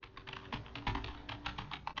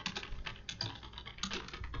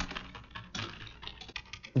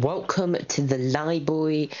welcome to the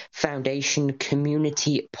Library Foundation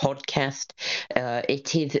Community Podcast.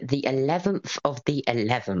 It is the 11th of the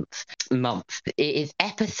 11th month. It is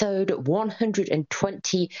episode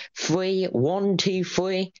 123,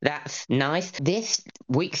 123. That's nice. This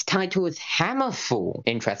week's title is Hammerfall,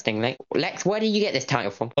 interestingly. Lex, where did you get this title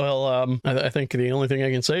from? Well, I think the only thing I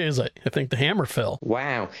can say is I think the hammer fell.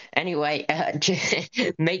 Wow. Anyway,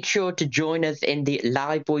 make sure to join us in the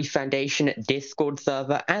Library Foundation Discord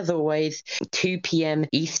server, as always, 2 p.m.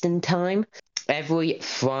 Eastern Time. Every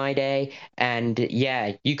Friday, and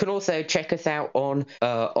yeah, you can also check us out on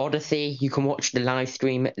Odyssey. You can watch the live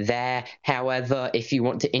stream there. However, if you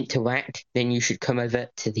want to interact, then you should come over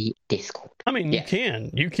to the Discord. I mean, you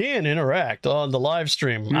can interact on the live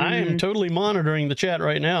stream. Mm-hmm. I am totally monitoring the chat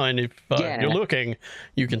right now, and if you're looking,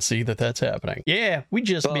 you can see that that's happening. Yeah, we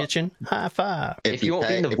just bitching. High five. If you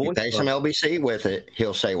pay some LBC with it,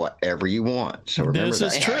 he'll say whatever you want. So remember this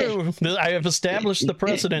is true. I have established the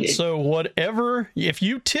precedent. So whatever. If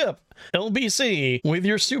you tip LBC with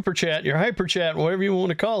your super chat, your hyper chat, whatever you want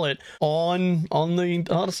to call it, on the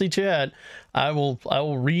Odyssey chat, I will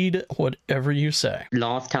read whatever you say.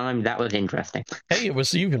 Last time that was interesting. Hey, it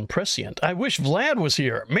was even prescient. I wish Vlad was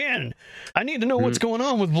here. Man, I need to know what's going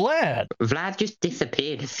on with Vlad. Vlad just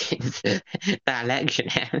disappeared since that election.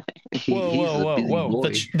 Whoa.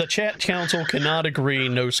 The chat council cannot agree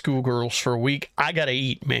no schoolgirls for a week. I gotta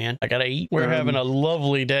eat, man. I gotta eat. We're having a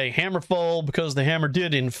lovely day. Hammerfall, because the hammer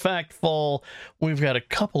did in fact fall. We've got a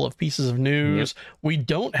couple of pieces of news. Yep. We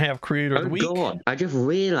don't have Creator of the Week. God. I just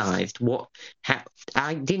realized what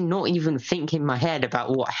I did not even think in my head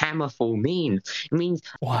about what Hammerfall means. It means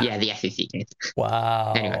the SEC case.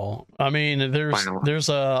 Wow. Anyway. I mean, there's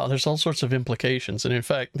all sorts of implications, and in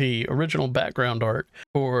fact, the original background art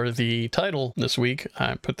for the title this week,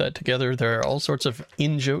 I put that together. There are all sorts of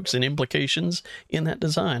in-jokes and implications in that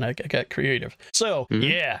design. I got creative. So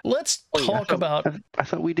let's talk about. I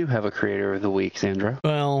thought we do have a Creator of the Week, Sandro.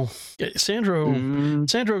 Well,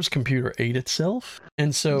 Sandro's computer ate itself,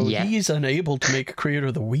 and so he's unable to make a Creator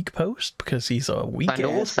of the Week post because he's a weak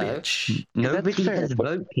ass bitch. Nobody has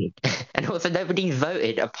voted, and also nobody's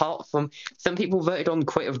voted apart from some people voted on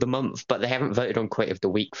Quit of the Month, but they haven't voted on Quit of the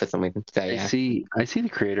Week for some reason. So, I see the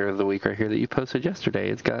Creator of the Week right here that you posted yesterday.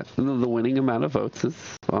 It's got the winning amount of votes is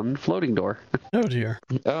on Floating Door. Oh dear.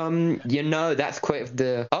 That's Quit of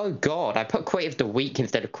the. Oh god, I put Quit of the Week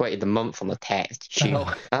instead of Quit of the Month on the text. Even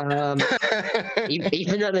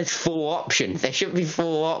though there's 4 options, there should be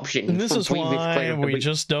 4 options. And this is why we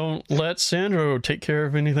just don't let Sandro take care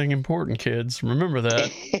of anything important, kids. Remember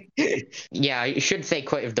that. Yeah, I should say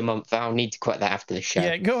Quit of the Month. I'll need to quit that after the show.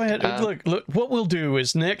 Yeah, go ahead. Look, what we'll do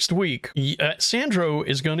is next week, Sandro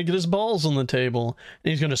is going to get his balls on the table,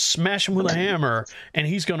 and he's going to smash them with a hammer, and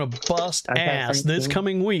he's going to bust ass this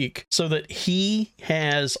coming week so that he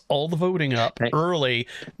has all the voting up early,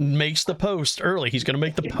 makes the post early. He's going to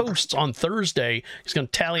make the posts on Thursday. He's going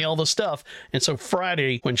to tally all the stuff, and so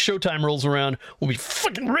Friday, when showtime rolls around, we'll be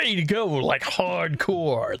fucking ready to go, like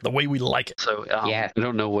hardcore, the way we like it. So I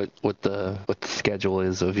don't know what the schedule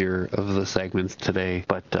is of the segments today,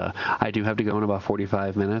 but I do have to go in about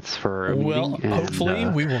 45 minutes for a meeting. Well, hopefully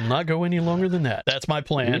we will not go any longer than that. That's my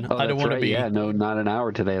plan. I don't want to be. Yeah, no, not an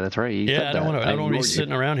hour today. That's right. I don't want to be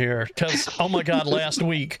sitting around here because oh my god, last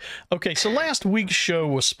week. Okay, so last week's show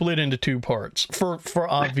was split into 2 parts for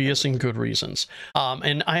obvious and good reasons.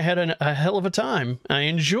 And I had a hell of a time. I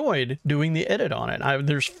enjoyed doing the edit on it.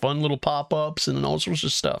 There's fun little pop-ups and all sorts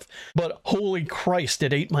of stuff. But holy Christ,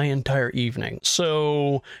 it ate my entire evening.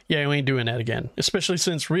 So yeah, we ain't doing that again. Especially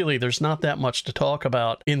since really there's not that much to talk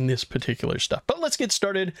about in this particular stuff. But let's get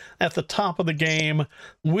started at the top of the game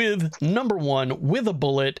with number 1 with a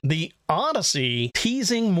bullet, the Odyssey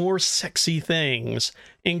teasing more sexy things,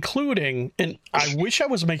 including, and I wish I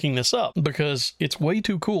was making this up because it's way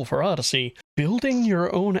too cool for Odyssey, building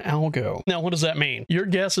your own algo. Now, what does that mean? Your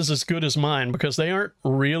guess is as good as mine because they aren't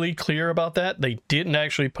really clear about that. They didn't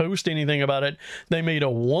actually post anything about it. They made a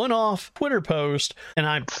one-off Twitter post,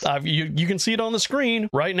 and you can see it on the screen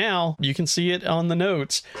right now. You can see it on the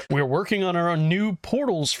notes. We're working on our new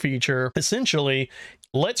portals feature. Essentially,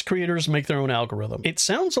 lets creators make their own algorithm. It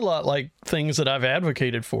sounds a lot like things that I've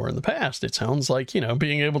advocated for in the past. It sounds like,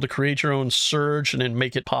 being able to create your own search and then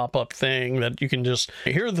make it pop up thing that you can just,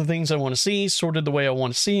 here are the things I want to see, sorted the way I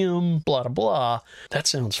want to see them, blah, blah, blah. That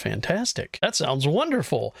sounds fantastic. That sounds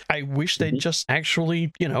wonderful. I wish they'd just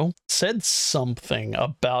actually, said something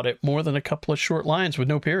about it more than a couple of short lines with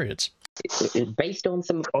no periods. based on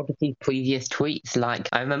some Odyssey previous tweets. Like,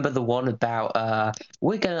 I remember the one about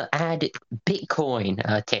we're gonna add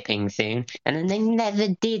Bitcoin tipping soon, and then they never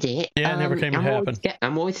did it. Yeah, it never came to happen.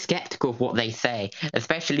 I'm always skeptical of what they say,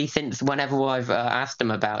 especially since whenever I've asked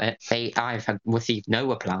them about it, I've received no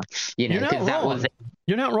reply. You know, because that was.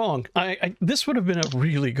 You're not wrong. This would have been a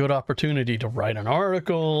really good opportunity to write an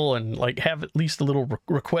article and like have at least a little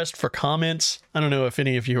request for comments. I don't know if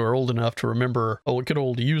any of you are old enough to remember good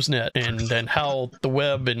old Usenet and how the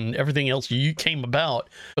web and everything else came about,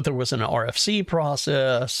 but there was an RFC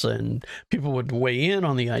process and people would weigh in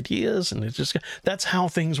on the ideas, and that's how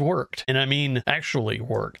things worked. And I mean, actually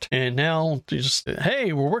worked. And now just,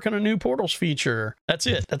 hey, we're working on a new Portals feature. That's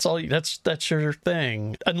it. That's all. That's your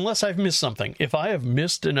thing. Unless I've missed something. If I have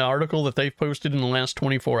missed an article that they've posted in the last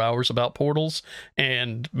 24 hours about Portals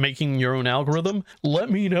and making your own algorithm, let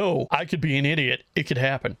me know. I could be an idiot. It could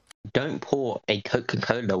happen. Don't pour a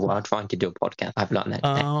Coca-Cola while trying to do a podcast. I've learned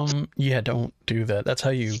that. Yeah, don't do that. That's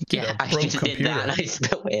how you get a broke computer. Did that and I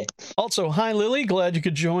spilled it. Also, hi Lily, glad you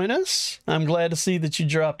could join us. I'm glad to see that you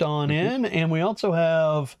dropped on in, and we also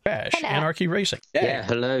have Bash, Anarchy Racing. Yeah,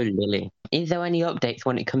 hello Lily. Is there any updates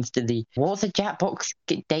when it comes to what's the Jackbox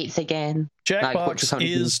dates again? Jackbox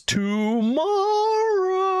is tomorrow.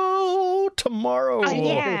 Oh,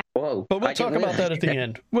 yeah. Whoa. But we'll talk about that at the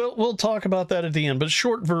end. We'll talk about that at the end. But the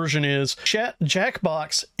short version is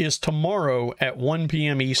Jackbox is tomorrow at 1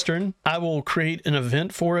 p.m. Eastern. I will create an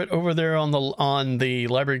event for it over there on the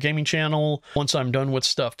Library Gaming channel. Once I'm done with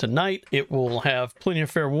stuff tonight, it will have plenty of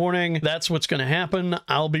fair warning. That's what's going to happen.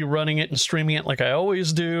 I'll be running it and streaming it like I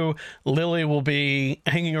always do. Lily will be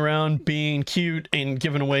hanging around being cute and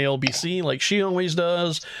giving away LBC like she always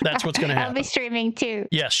does. That's what's going to happen. I'll be streaming too.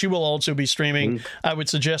 Yes, she will also be streaming. I would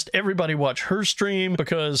suggest everybody watch her stream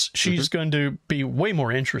because she's going to be way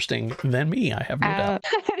more interesting than me. I have no doubt.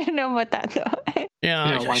 I don't know about that though.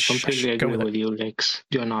 Yeah, I completely agree with you, Lex.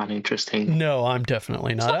 You're not interesting. No, I'm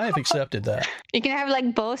definitely not. I've accepted that. You can have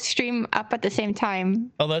like both stream up at the same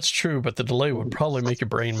time. Oh, that's true, but the delay would probably make your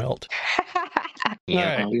brain melt.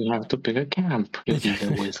 Yeah, you have to pick a camp. You're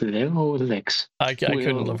either with Leo or Lex. I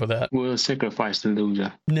couldn't live with that. We'll sacrifice the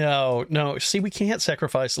loser. No. See, we can't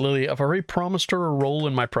sacrifice Lily. I've already promised her a role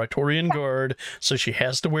in my Praetorian Guard, so she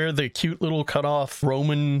has to wear the cute little cut-off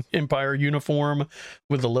Roman Empire uniform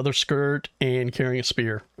with the leather skirt and carrying a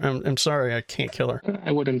spear. I'm sorry, I can't kill her.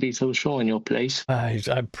 I wouldn't be so sure in your place.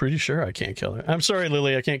 I'm pretty sure I can't kill her. I'm sorry,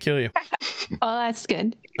 Lily, I can't kill you. Oh, that's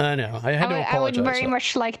good. I know. I had to apologize. I would very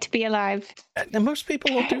much like to be alive. And most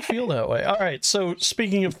people do feel that way. All right, so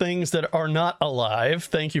speaking of things that are not alive,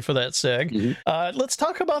 thank you for that, Seg. Let's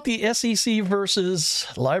talk about the SEC versus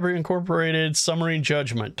Library Incorporated summary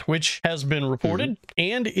judgment, which has been reported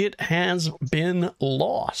and it has been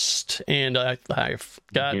lost. And I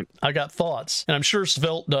got thoughts, and I'm sure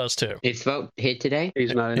Svelte does too. Is Svelte here today?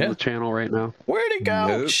 He's not in the channel right now. Where'd it go?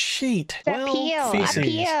 Nope. Sheet.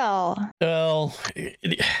 Appeal. Well,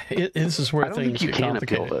 this is where things get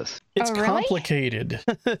complicated. Appeal this. It's really? complicated.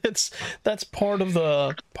 That's part of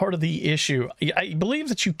the issue. I believe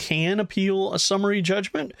that you can appeal a summary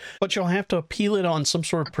judgment, but you'll have to appeal it on some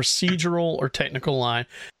sort of procedural or technical line.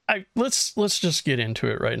 Let's just get into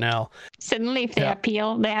it right now. Suddenly, if they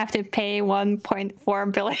appeal, they have to pay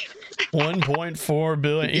 1.4 billion. 1.4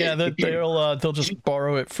 billion. Yeah, they'll just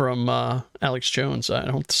borrow it from Alex Jones. I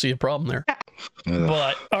don't see a problem there.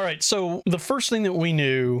 But all right, so the first thing that we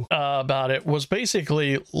knew about it was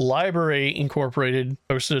basically Library Incorporated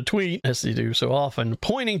posted a tweet, as they do so often,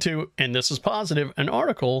 pointing to, and this is positive, an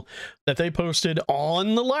article that they posted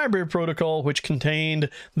on the Library Protocol, which contained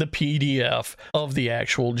the PDF of the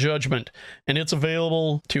actual judgment, and it's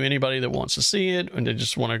available to anybody that wants to see it and they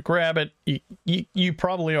just want to grab it. You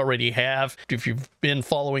probably already have if you've been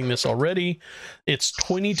following this already. It's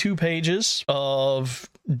 22 pages of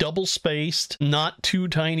double-spaced, not too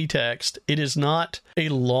tiny text. It is not a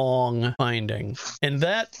long finding, and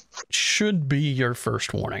that should be your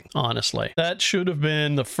first warning, honestly. That should have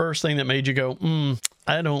been the first thing that made you go,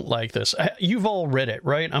 I don't like this. You've all read it,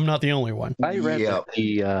 right? I'm not the only one. I read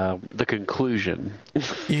the conclusion.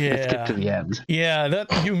 Yeah. Let's get to the end. Yeah,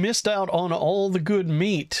 that you missed out on all the good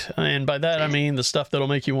meat. And by that, I mean the stuff that'll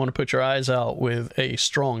make you want to put your eyes out with a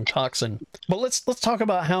strong toxin. But let's talk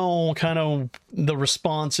about how kind of the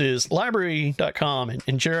response is. Library.com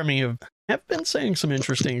and Jeremy have been saying some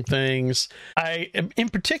interesting things. In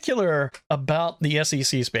particular, about the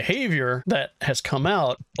SEC's behavior that has come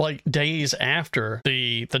out like days after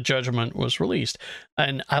the judgment was released.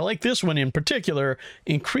 And I like this one in particular,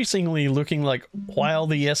 increasingly looking like while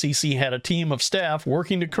the SEC had a team of staff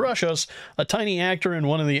working to crush us, a tiny actor and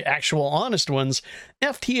one of the actual honest ones,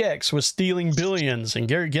 FTX was stealing billions and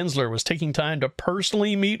Gary Gensler was taking time to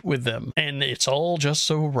personally meet with them. And it's all just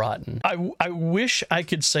so rotten. I wish I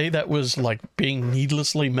could say that was like being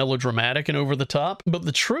needlessly melodramatic and over the top, but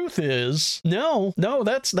the truth is, no,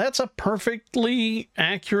 that's a perfectly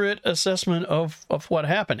accurate assessment of what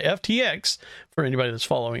happened. FTX, for anybody that's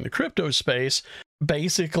following the crypto space,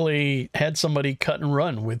 basically had somebody cut and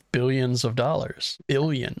run with billions of dollars. And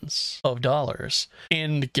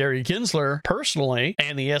Gary Gensler personally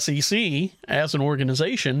and the SEC as an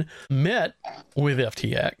organization met with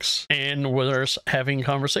FTX and was having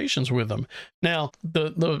conversations with them. Now,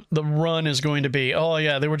 the run is going to be, oh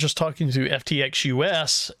yeah, they were just talking to FTX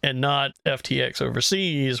US and not FTX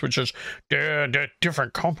overseas, which is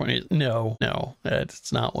different companies. No,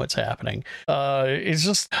 that's not what's happening. It's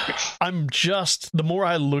just, the more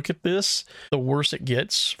I look at this, the worse it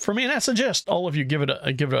gets for me. And I suggest all of you give it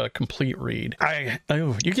a complete read.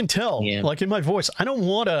 You can tell, like in my voice, I don't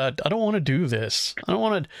want to do this. I don't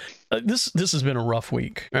want to. This has been a rough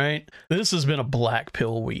week, right? This has been a black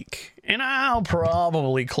pill week. And I'll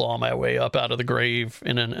probably claw my way up out of the grave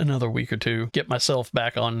in another week or two, get myself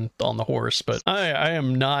back on the horse. But I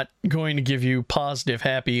am not going to give you positive,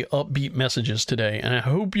 happy, upbeat messages today. And I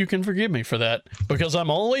hope you can forgive me for that, because I'm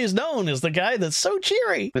always known as the guy that's so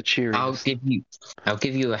cheery. The cheery. I'll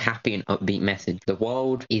give you a happy and upbeat message. The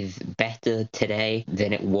world is better today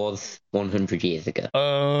than it was 100 years ago. I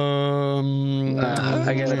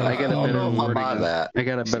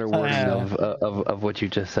got a better wording of what you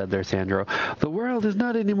just said there, Sandro. The world is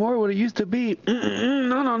not anymore what it used to be.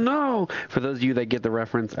 No. For those of you that get the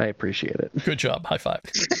reference, I appreciate it. Good job. High five.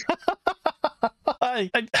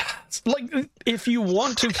 Like, if you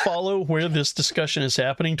want to follow where this discussion is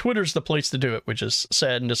happening, Twitter's the place to do it, which is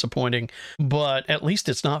sad and disappointing, but at least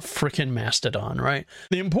it's not frickin' Mastodon, right?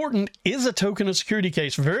 The important is a token of security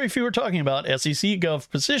case very few are talking about. SEC Gov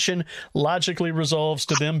position logically resolves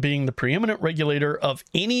to them being the preeminent regulator of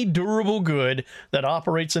any durable good that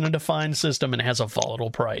operates in a defined system and has a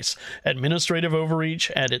volatile price. Administrative overreach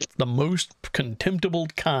at the most contemptible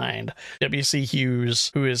kind. W.C. Hughes,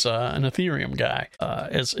 who is an Ethereum guy,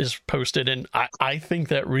 is posted, and I think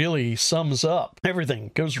that really sums up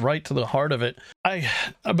everything, goes right to the heart of it.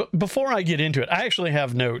 Before I get into it, I actually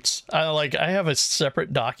have notes. I have a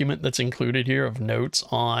separate document that's included here of notes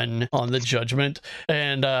on the judgment,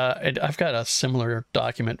 and I've got a similar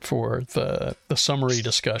document for the summary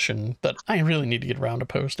discussion that I really need to get around to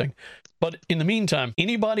posting. But in the meantime,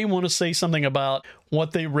 anybody want to say something about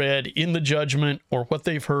what they read in the judgment or what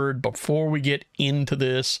they've heard before we get into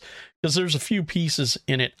this? Because there's a few pieces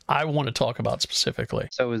in it I want to talk about specifically.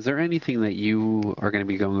 So is there anything that you are going to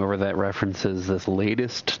be going over that references this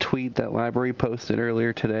latest tweet that Library posted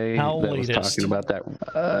earlier today? How that latest? Was talking about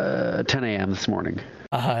that 10 a.m. this morning.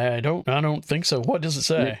 I don't think so. What does it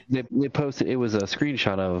say? They posted, it was a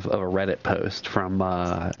screenshot of a Reddit post from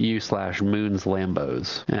u/Moons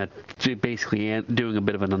Lambos, basically doing a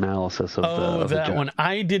bit of an analysis of that one.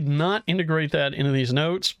 I did not integrate that into these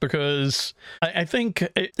notes because I think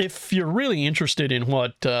if you're really interested in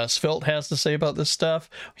what Svelte has to say about this stuff,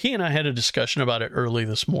 he and I had a discussion about it early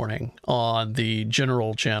this morning on the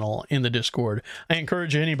general channel in the Discord. I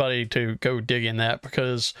encourage anybody to go dig in that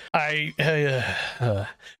because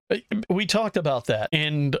we talked about that,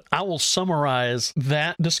 and I will summarize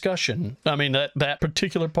that discussion. I mean, that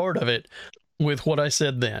particular part of it with what I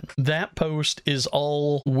said then. That post is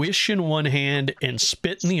all wish in one hand and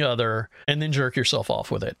spit in the other, and then jerk yourself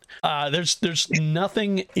off with it. There's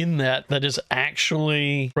nothing in that is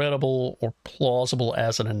actually credible or plausible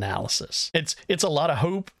as an analysis. It's a lot of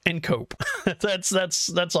hope and cope.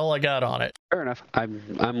 That's all I got on it. Fair enough.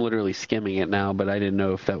 I'm literally skimming it now, but I didn't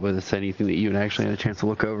know if that was anything that you had actually had a chance to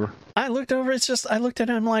look over. I looked over. I looked at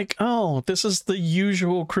it. I'm like, oh, this is the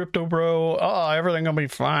usual crypto bro. Oh, everything gonna be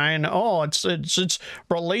fine. Oh, it's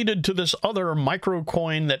related to this other micro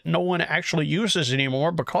coin that no one actually uses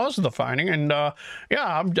anymore because of the finding. And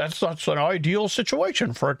that's an ideal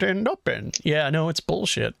situation for it to end up in. Yeah, no, it's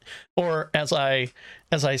bullshit. Or as I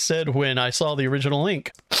as I said when I saw the original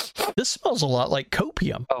link, this smells a lot like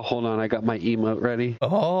copium. Oh, hold on. I got my emote ready.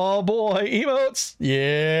 Oh, boy. Emotes.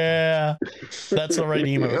 Yeah. That's the right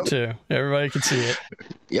emote, too. Everybody can see it.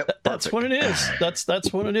 Yep. That's what it is.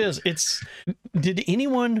 That's what it is. Did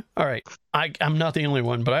anyone... All right. I'm not the only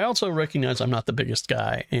one, but I also recognize I'm not the biggest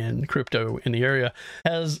guy in crypto in the area.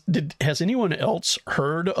 Has anyone else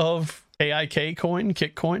heard of AIK coin,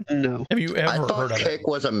 Kick coin? No. Have you ever heard of it? Kick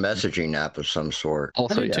was a messaging app of some sort.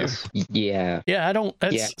 Also, yes. Yeah. Yeah, I don't.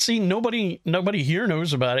 See, nobody here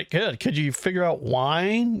knows about it. Good. Could you figure out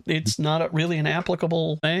why it's not really an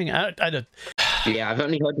applicable thing? Yeah, I've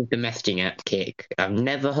only heard of the messaging app Kick. I've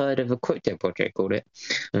never heard of a crypto project called it.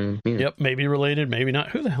 Yeah. Yep, maybe related, maybe not.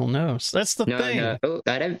 Who the hell knows? That's the thing. No. Oh,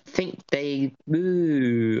 I don't think they.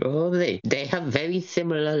 They have very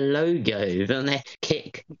similar logos, and their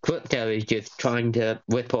Kick crypto is just trying to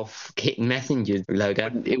rip off Kick Messenger's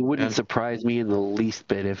logo. It wouldn't surprise me in the least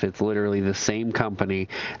bit if it's literally the same company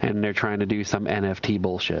and they're trying to do some NFT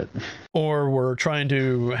bullshit. Or we're trying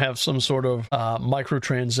to have some sort of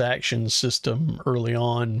microtransaction system early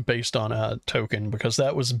on based on a token, because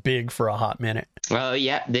that was big for a hot minute. Oh,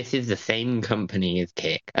 yeah, this is the same company as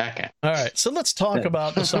Kick. Okay. All right, so let's talk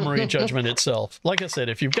about the summary judgment itself. Like I said,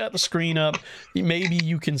 if you've got the screen up, maybe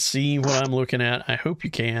you can see what I'm looking at. I hope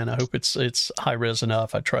you can. I hope it's high res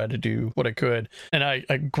enough. I tried to do what I could, and I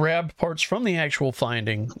grabbed parts from the actual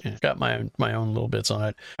finding. Got my own little bits on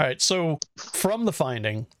it. All right, so from the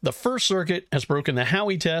finding, the First Circuit has broken the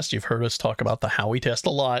Howey test. You've heard us talk about the Howey test a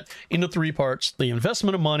lot, into 3 parts. The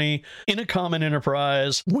investment of money in a common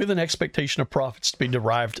enterprise with an expectation of profits to be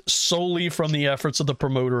derived solely from the efforts of the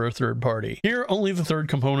promoter or third party. Here, only the third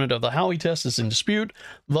component of the Howey test is in dispute.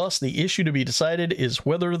 Thus, the issue to be decided is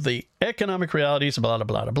whether the economic realities, blah, blah,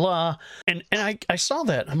 blah, blah. And I saw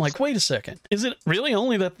that. I'm like, wait a second. Is it really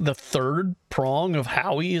only that the third prong of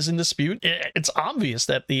Howey is in dispute? It's obvious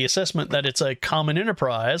that the assessment that it's a common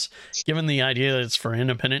enterprise, given the idea that it's for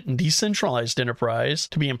independent and decentralized enterprise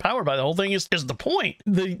to be empowered by the whole thing, is the point.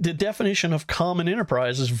 The definition of common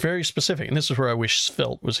enterprise is very specific, and this is where I wish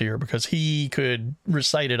Svelte was here, because he could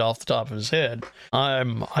recite it off the top of his head.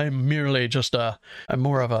 I'm merely just I'm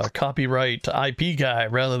more of a copyright IP guy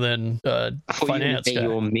rather than finance guy.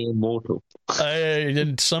 You're mere mortal.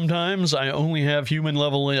 And sometimes I only have human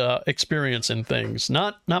level experience in things,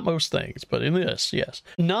 not most things, but in this, yes.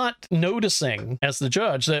 Not noticing as the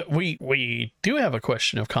judge that we do have a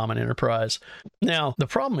question of common enterprise. Now, the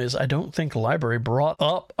problem is I don't think the library brought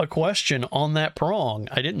up a question on that prong.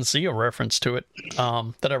 I didn't see a reference to it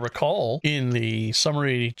that I recall in the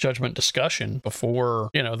summary judgment discussion before,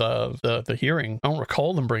 the hearing. I don't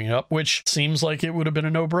recall them bringing it up, which seems like it would have been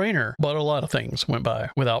a no-brainer, but a lot of things went by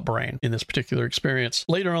without brain in this particular experience.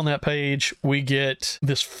 Later on that page, we get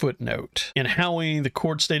this footnote. In Howey, the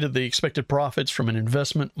court stated the expected profits from an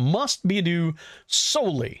investment must be due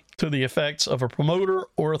solely to the effects of a promoter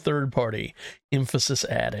or a third party. Emphasis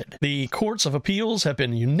added. The courts of appeals have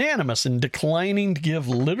been unanimous in declining to give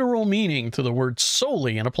literal meaning to the word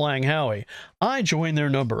solely in applying Howey. I join their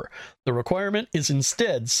number. The requirement is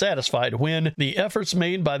instead satisfied when the efforts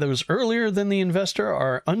made by those earlier than the investor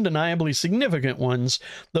are undeniably significant ones,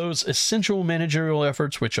 those essential managerial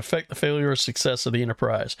efforts which affect the failure or success of the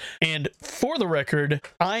enterprise. And for the record,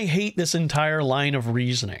 I hate this entire line of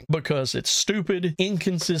reasoning because it's stupid,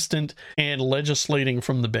 inconsistent, and legislating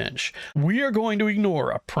from the bench. We are going to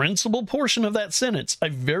ignore a principal portion of that sentence, a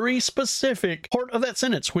very specific part of that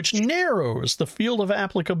sentence, which narrows the field of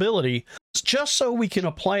applicability just so we can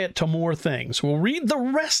apply it to more things. We'll read the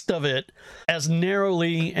rest of it as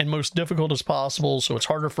narrowly and most difficult as possible, so it's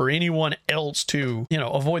harder for anyone else to,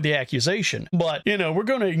 avoid the accusation. But, we're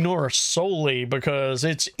going to ignore solely because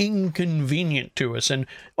it's inconvenient to us. And,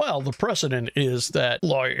 well, the precedent is that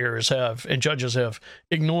lawyers have and judges have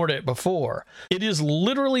ignored it before. It is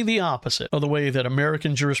literally the opposite of the way that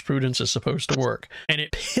American jurisprudence is supposed to work. And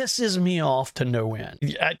it pisses me off to no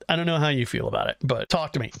end. I don't know how you feel about it, but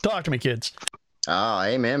talk to me. Talk to me, kids. Oh,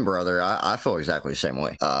 amen, brother. I feel exactly the same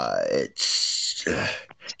way. It's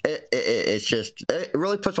just, it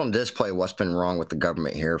really puts on display what's been wrong with the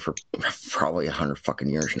government here for probably 100 fucking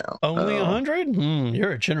years now. Only 100?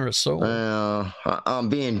 You're a generous soul. I'm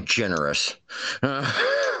being generous.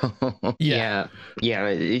 Yeah,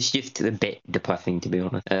 it's just a bit depressing, to be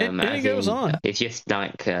honest. It goes on. It's just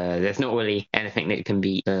like there's not really anything that can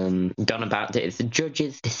be done about it. It's the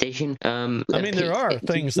judge's decision. I mean, there are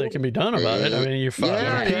things that can be done about it. I mean, you file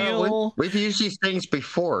an appeal. We've used these things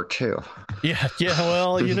before, too. Yeah,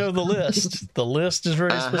 well, you know the list. The list is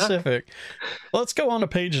very specific. Let's go on to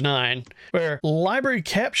page 9, where library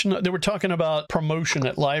caption, they were talking about promotion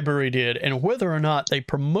that library did and whether or not they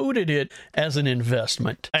promoted it as an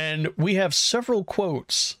investment. And we have several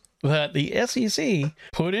quotes that the SEC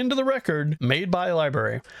put into the record made by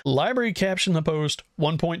library. Library captioned the post,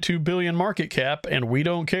 1.2 billion market cap, and we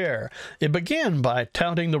don't care. It began by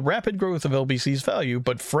touting the rapid growth of LBC's value,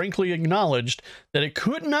 but frankly acknowledged that it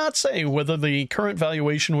could not say whether the current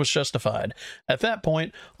valuation was justified. At that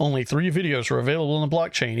point, only 3 videos were available on the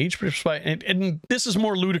blockchain, each and this is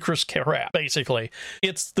more ludicrous crap, basically.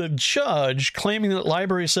 It's the judge claiming that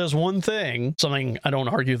library says one thing, something I don't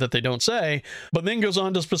argue that they don't say, but then goes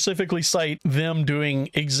on to specifically cite them doing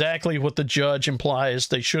exactly what the judge implies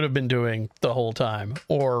they should have been doing the whole time.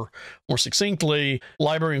 Or more succinctly,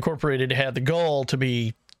 Library Incorporated had the gall to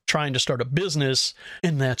be trying to start a business,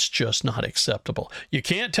 and that's just not acceptable. You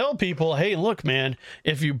can't tell people, hey, look, man,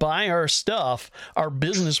 if you buy our stuff, our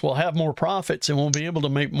business will have more profits and we'll be able to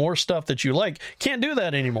make more stuff that you like. Can't do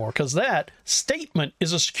that anymore, because that statement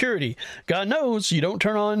is a security. God knows you don't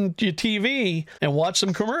turn on your TV and watch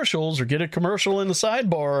some commercials or get a commercial in the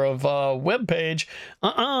sidebar of a web page.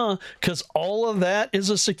 Because all of that is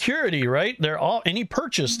a security, right? They're all any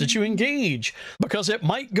purchase that you engage, because it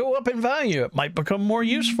might go up in value. It might become more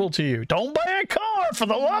useful to you. Don't buy a car, for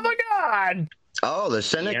the love of God. Oh, the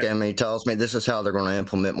cynic in me tells me this is how they're going to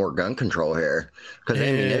implement more gun control here, because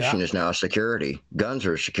ammunition is now security. Guns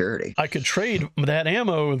are security. I could trade that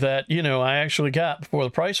ammo that, I actually got before the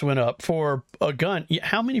price went up for a gun.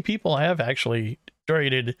 How many people have actually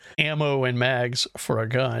traded ammo and mags for a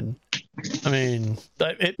gun? I mean,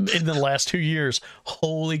 in the last 2 years,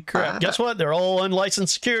 holy crap. Guess what? They're all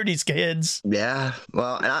unlicensed securities, kids. Yeah.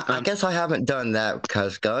 Well, and I guess I haven't done that,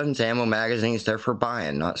 because guns, ammo, magazines, they're for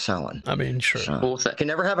buying, not selling. I mean, sure. So, can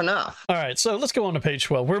never have enough. All right. So let's go on to page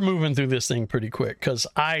 12. We're moving through this thing pretty quick, because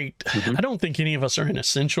I don't think any of us are in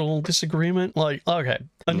essential disagreement. Like, okay.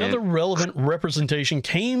 Another relevant representation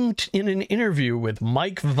came in an interview with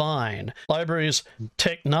Mike Vine, Library's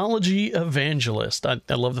technology evangelist. I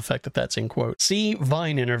love the fact that that's in quote. See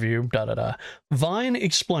Vine interview, Vine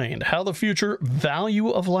explained how the future value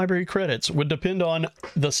of library credits would depend on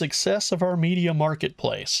the success of our media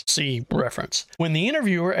marketplace. See reference. When the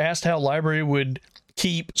interviewer asked how library would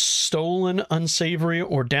keep stolen, unsavory,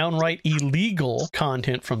 or downright illegal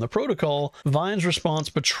content from the protocol, Vine's response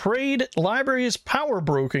betrayed library's power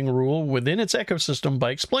broking rule within its ecosystem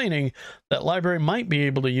by explaining that library might be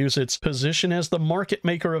able to use its position as the market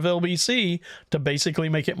maker of LBC to basically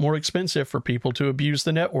make it more expensive for people to abuse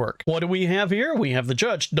the network. What do we have here? We have the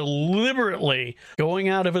judge deliberately going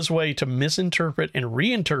out of his way to misinterpret and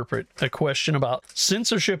reinterpret a question about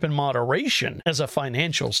censorship and moderation as a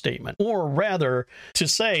financial statement, or rather, to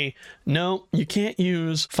say, no, you can't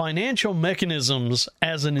use financial mechanisms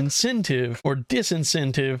as an incentive or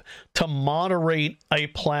disincentive to moderate a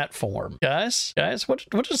platform. Guys,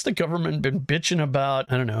 what has the government been bitching about?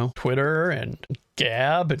 I don't know, Twitter and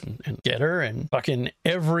Gab and Getter and fucking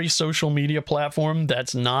every social media platform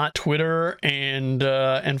that's not Twitter and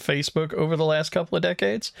Facebook over the last couple of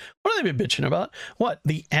decades? What have they been bitching about? What?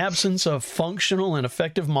 The absence of functional and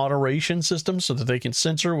effective moderation systems so that they can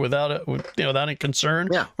censor without any concern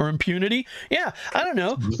or impunity? Yeah, I don't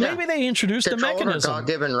know. Maybe they introduced a mechanism.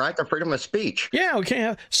 God-given right to freedom of speech. Yeah,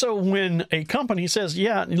 okay. So when a company says,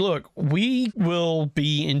 yeah, look, we will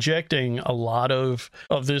be injecting a lot of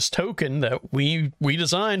this token that we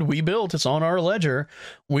designed, we built, it's on our ledger,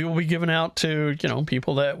 we will be giving out to,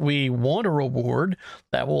 people that we want to reward,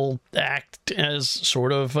 that will act as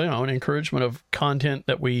sort of, an encouragement of content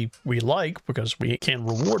that we like because we can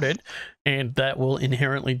reward it, and that will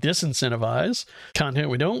inherently disincentivize content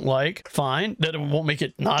we don't like. Fine, that it won't make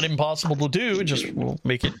it not impossible to do, it just will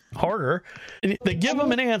make it harder. They give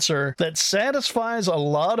them an answer that satisfies a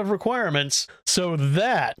lot of requirements, so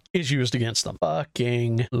that is used against them.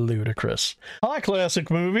 Fucking ludicrous. Hi,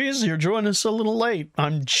 Classic Movies. You're joining us a little late.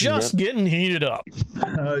 I'm just getting heated up.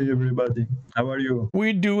 Hi, everybody. How are you?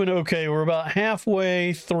 We're doing okay. We're about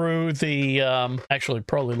halfway through the, actually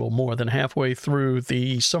probably a little more than halfway through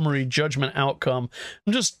the summary judgment judgment outcome.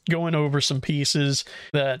 I'm just going over some pieces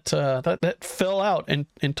that that fell out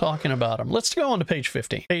in talking about them. Let's go on to page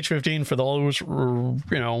 15. Page 15 for those,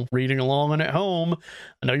 reading along and at home.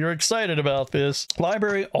 I know you're excited about this.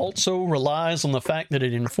 Library also relies on the fact that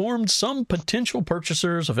it informed some potential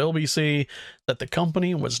purchasers of LBC that the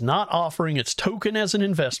company was not offering its token as an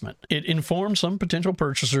investment. It informed some potential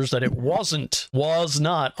purchasers that it was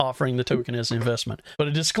not offering the token as an investment. But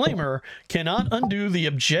a disclaimer cannot undo the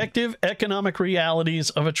objective economic realities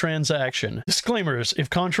of a transaction. Disclaimers, if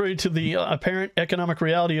contrary to the apparent economic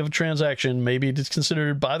reality of a transaction, may be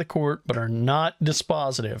considered by the court, but are not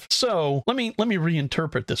dispositive. So let me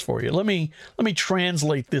reinterpret this for you. Let me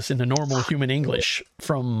translate this into normal human English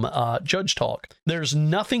from Judge Talk. There's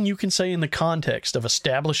nothing you can say in the context of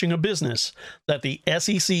establishing a business that the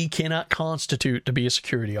SEC cannot constitute to be a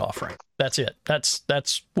security offering. That's it.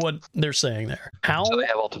 That's what they're saying there. How? So they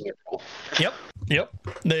have ultimate rule. Yep.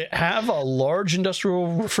 They have a large industrial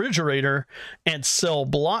refrigerator and sell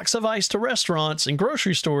blocks of ice to restaurants and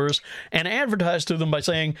grocery stores and advertise to them by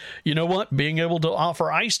saying, you know what, being able to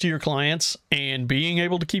offer ice to your clients and being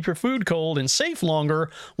able to keep your food cold and safe longer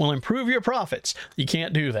will improve your profits. You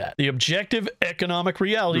can't do that. The objective economic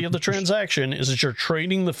reality of the transaction is that you're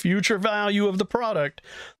trading the future value of the product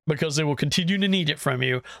because they will continue to need it from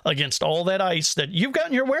you against all that ice that you've got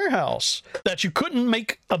in your warehouse that you couldn't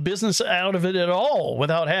make a business out of it at all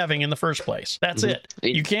without having in the first place. That's it.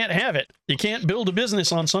 You can't have it. You can't build a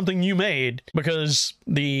business on something you made because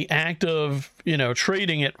the act of,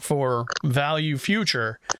 trading it for value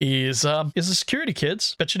future is a security,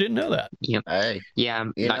 kids. Bet you didn't know that. Yep. Hey, yeah.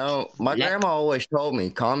 My grandma always told me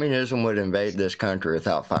communism would invade this country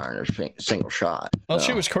without firing a single shot. Well,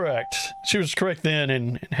 she was correct. She was correct then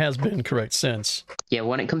and has been correct since. Yeah,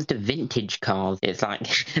 when it comes to vintage cars, it's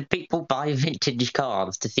like people buy vintage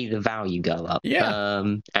cars to see the value go up. Yeah.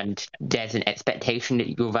 And there's an expectation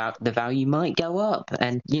that the value might go up.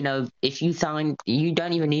 And, if you sign, you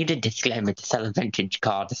don't even need a disclaimer to sell a vintage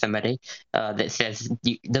car to somebody that says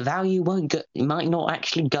the value might not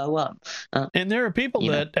actually go up. And there are people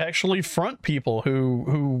that actually front people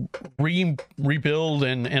who rebuild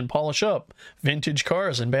and polish up vintage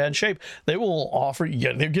cars in bad shape. They will offer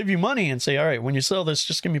you, they'll give you money and say, all right, when you sell this,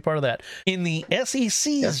 just give me part of that. In the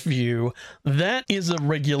SEC's view, that is a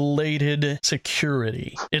regulated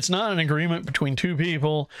security. It's not an agreement between two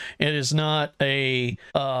people. It is not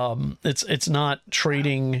it's not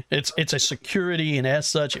trading. It's a security, and as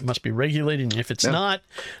such, it must be regulated. And if it's not,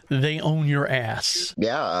 they own your ass.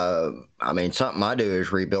 Yeah. Something I do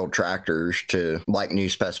is rebuild tractors to new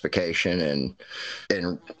specification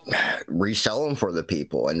and resell them for the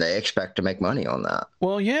people, and they expect to make money on that.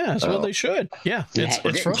 Well, yeah, that's what they should. Yeah, it's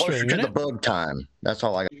frustrating. To the bug time. That's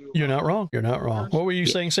all I got. You're not wrong. What were you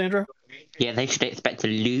saying, Sandra? Yeah, they should expect to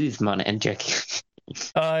lose money and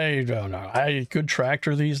I don't know. Good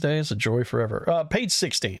tractor these days, a joy forever. Page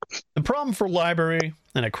 16. The problem for library,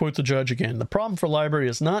 and I quote the judge again, the problem for library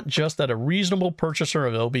is not just that a reasonable purchaser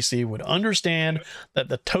of LBC would understand that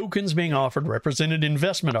the tokens being offered represented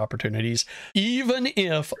investment opportunities, even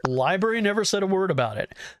if library never said a word about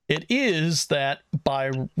it. It is that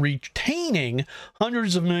by retaining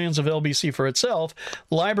hundreds of millions of LBC for itself,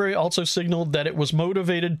 library also signaled that it was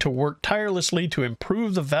motivated to work tirelessly to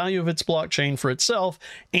improve the value of its blockchain for itself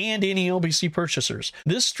and any LBC purchasers.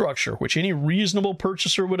 This structure, which any reasonable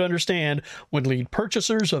purchaser would understand, would lead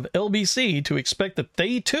purchasers of LBC to expect that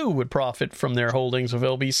they too would profit from their holdings of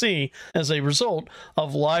LBC as a result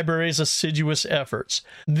of library's assiduous efforts.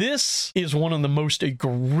 This is one of the most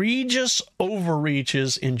egregious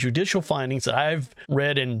overreaches in judicial findings that I've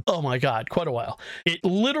read in, oh my God, quite a while. It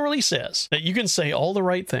literally says that you can say all the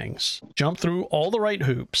right things, jump through all the right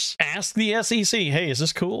hoops, ask the SEC, hey, is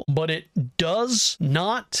this cool? But it does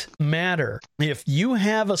not matter. If you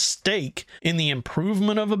have a stake in the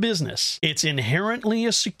improvement of a business, it's inherently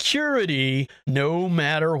a security no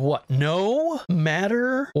matter what. No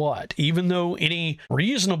matter what. Even though any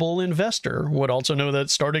reasonable investor would also know that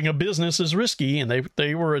starting a business is risky and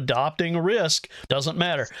they were adopting a risk, doesn't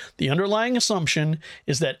matter. The underlying assumption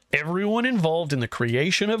is that everyone involved in the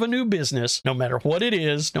creation of a new business, no matter what it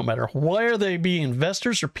is, no matter where they be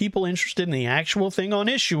investors or people interested in the actual thing on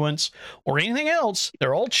issuance or anything else,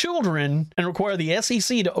 they're all children and require the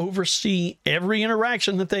SEC to oversee every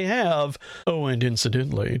interaction that they have. Oh, and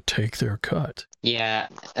incidentally, take their cut. Yeah,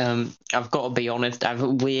 I've got to be honest. I've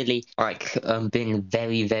really been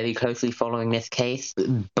very, very closely following this case,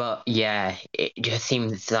 but yeah, it just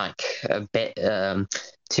seems like a bit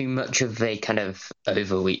too much of a kind of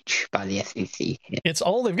overreach by the SEC. It's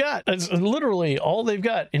all they've got. It's literally all they've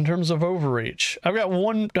got in terms of overreach. I've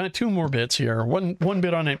got two more bits here. One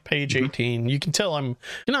bit on page 18. You can tell I'm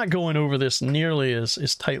not going over this nearly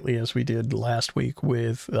as tightly as we did last week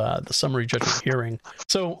with the summary judgment hearing.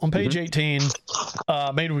 So on page 18,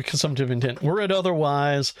 made with consumptive intent, were it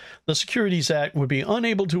otherwise, the Securities Act would be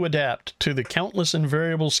unable to adapt to the countless and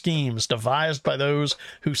variable schemes devised by those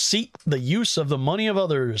who seek the use of the money of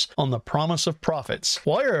others on the promise of profits,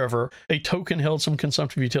 wherever a token held some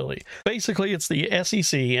consumptive utility. Basically, it's the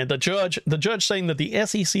SEC and the judge saying that the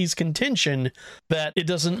SEC's contention that it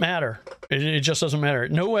doesn't matter. It just doesn't matter.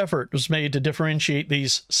 No effort was made to differentiate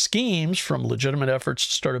these schemes from legitimate efforts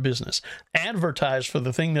to start a business, advertise for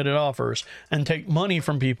the thing that it offers, and take money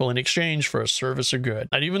from people in exchange for a service or good.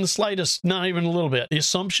 Not even the slightest, not even a little bit. The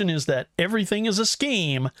assumption is that everything is a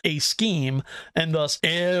scheme, and thus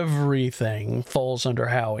everything falls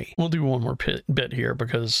under Howie. We'll do one more bit here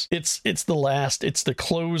because it's the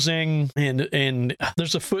closing, and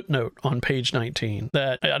there's a footnote on page 19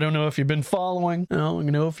 that I don't know if you've been following. I don't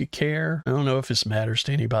know if you care. I don't know if this matters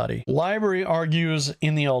to anybody. Library argues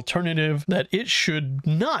in the alternative that it should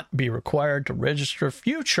not be required to register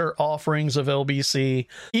future offerings of LBC,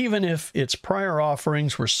 even if its prior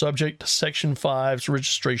offerings were subject to Section 5's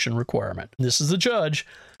registration requirement. This is the judge.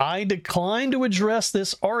 I decline to address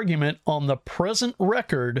this argument on the present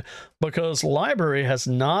record because Library has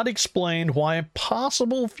not explained why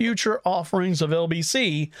possible future offerings of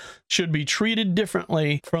LBC should be treated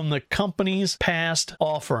differently from the company's past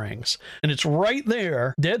offerings. And it's right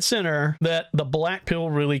there, dead center, that the black pill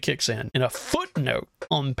really kicks in a footnote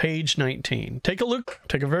on page 19. Take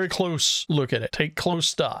a very close look at it. Take close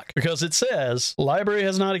stock, because it says, Library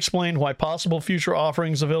has not explained why possible future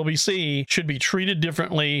offerings of LBC should be treated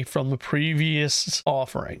differently from the previous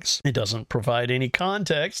offerings. It doesn't provide any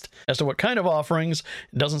context as to what kind of offerings.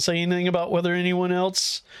 It doesn't say anything about whether anyone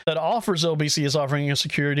else that offers LBC is offering a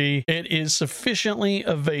security. It is sufficiently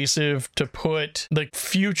evasive to put the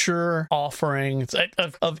future offerings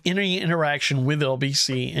of any interaction with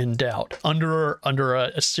LBC in doubt under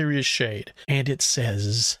a serious shade. And it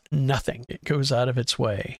says nothing. It goes out of its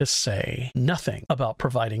way to say nothing about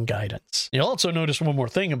providing guidance. You'll also notice one more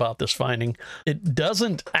thing about this finding. It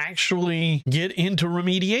doesn't actually get into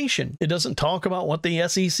remediation. It doesn't talk about what the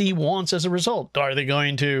SEC wants as a result. Are they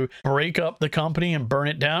going to break up the company and burn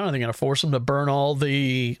it down? Are they going to force them to burn all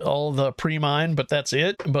the pre-mine, but that's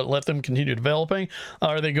it, but let them continue developing?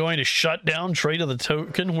 Are they going to shut down trade of the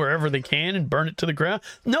token wherever they can and burn it to the ground?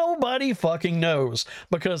 Nobody fucking knows,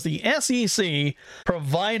 because the SEC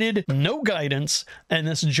provided no guidance, and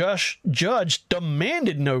this judge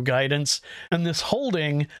demanded no guidance, and this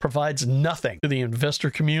holding provides nothing to the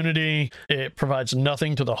investor community. It provides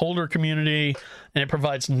nothing to the holder community, and it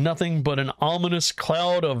provides nothing but an ominous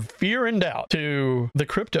cloud of fear and doubt to the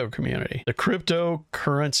crypto community, the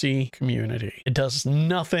cryptocurrency community. It does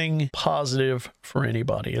nothing positive for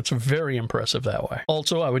anybody. It's very impressive that way.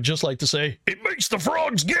 Also, I would just like to say, it makes the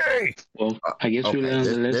frogs gay! Well, I guess we learned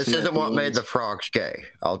the lesson. This isn't what made the frogs gay.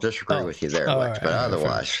 I'll disagree with you there, Lex, but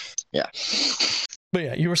otherwise, yeah. But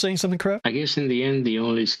yeah, you were saying something, Crap? I guess in the end, the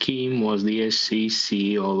only scheme was the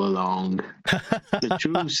SEC all along. The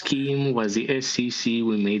true scheme was the SEC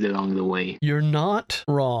we made along the way. You're not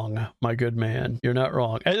wrong, my good man. You're not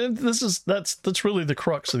wrong. And that's really the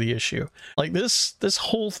crux of the issue. Like this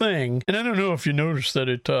whole thing, and I don't know if you noticed that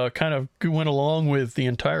it kind of went along with the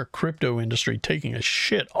entire crypto industry taking a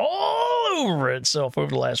shit all over itself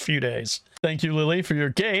over the last few days. Thank you, Lily, for your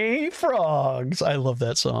gay frogs. I love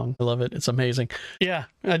that song. I love it. It's amazing. Yeah,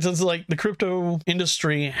 it's just like the crypto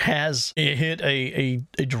industry has hit a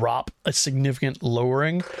drop, a significant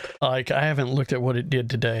lowering. Like, I haven't looked at what it did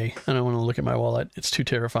today. I don't want to look at my wallet. It's too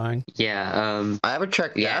terrifying. Yeah. I haven't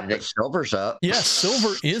checked yet, but silver's up. Yes,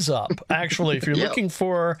 silver is up. Actually, if you're looking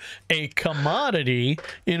for a commodity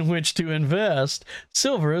in which to invest,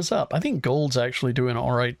 silver is up. I think gold's actually doing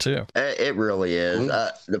all right, too. It really is.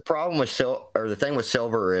 The problem with the thing with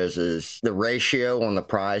silver is the ratio on the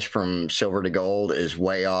price from silver to gold is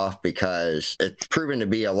way off, because it's proven to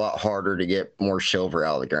be a lot harder to get more silver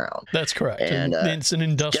out of the ground. That's correct. And it's an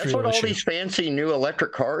industrial issue. Guess what issue. All these fancy new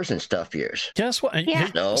electric cars and stuff use? Guess what?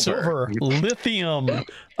 Yeah. Silver, lithium,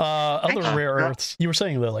 other rare earths. You were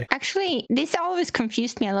saying, Lily. Actually, this always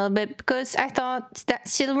confused me a little bit, because I thought that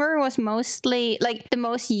silver was mostly the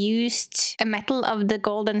most used metal of the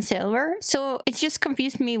gold and silver. So it just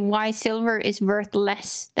confused me why silver silver is worth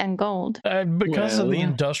less than gold. Because of the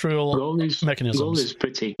industrial mechanisms. Gold is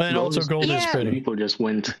pretty. And also gold is pretty. People just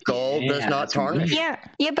went. Gold does not tarnish. Yeah,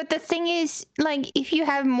 but the thing is, like, if you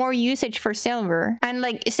have more usage for silver, and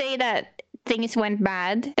like say that things went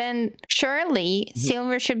bad, then surely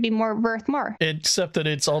silver should be worth more. Except that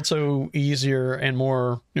it's also easier and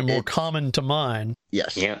more common to mine.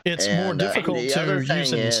 Yes. Yeah. It's more difficult to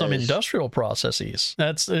use in some industrial processes.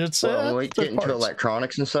 When we get into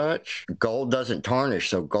electronics and such, gold doesn't tarnish,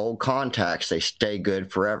 so gold contacts, they stay good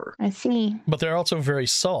forever. I see. But they're also very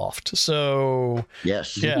soft, so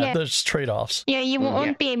yes. Yeah, there's trade-offs. Yeah, you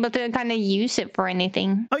won't be able to kind of use it for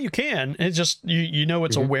anything. Oh, you can. It's just you know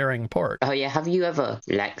it's a wearing part. Oh yeah, have you ever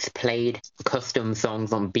played custom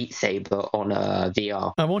songs on Beat Saber on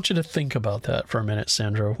VR? I want you to think about that for a minute,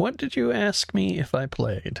 Sandro. What did you ask me if I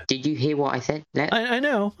played? Did you hear what I said? I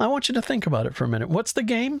know. I want you to think about it for a minute. What's the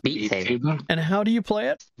game? Beat Saber. And how do you play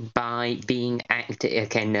it? By being active.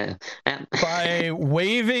 Okay, no. By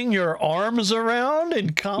waving your arms around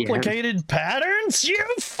in complicated patterns? You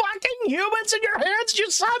fucking humans in your heads, you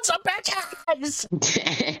sons of bitches!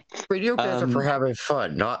 Video games are for having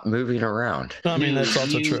fun, not moving around. I mean, that's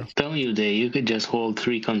also true. Tell you that you could just hold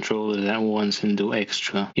 3 controllers at once and do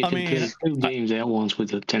extra. You could play 2 games at once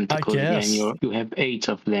with your tentacles, and you have 8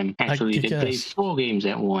 of them. Actually, they play 4 games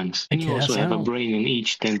at once. And you also have a brain in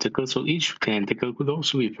each tentacle, so each tentacle could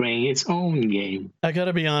also be playing its own game. I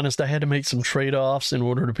gotta be honest, I had to make some trade-offs in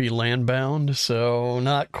order to be land-bound, so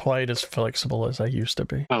not quite as flexible as I used to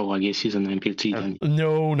be. Oh, I guess he's an amputee then.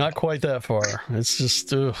 No, not quite that far. It's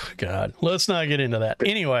just, oh, God. Let's not get into that.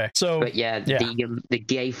 Anyway, so... But the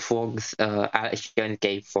Gay Frogs, Alex Jones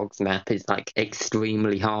Gay Frogs map is, like,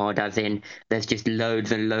 extremely hard, as in, there's just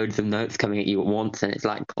loads and loads of notes coming at you at once, and it's,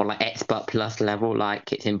 like, on, like, expert plus level,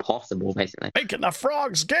 like, it's impossible, basically. Making the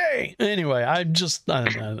frogs gay! Anyway, I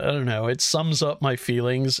don't know. It sums up my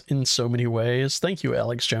feelings in so many ways. Thank you,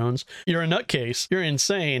 Alex Jones. You're a nutcase. You're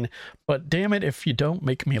insane. But damn it if you don't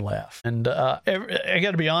make me laugh. And I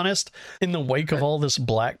got to be honest, in the wake of all this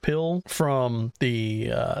black pill from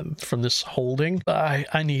this holding,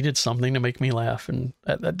 I needed something to make me laugh, and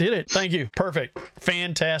that did it. Thank you. Perfect.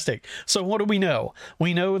 Fantastic. So what do we know?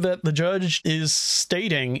 We know that the judge is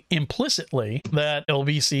stating implicitly that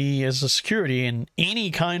LBC is a security, and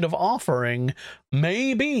any kind of offering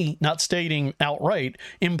may be, not stating outright,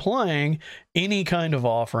 implying any kind of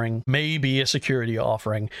offering may be a security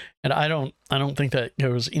offering. And I don't think that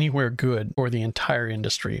goes anywhere good for the entire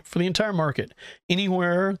industry, for the entire market,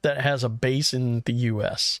 anywhere that has a base in the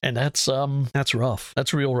US. And that's rough.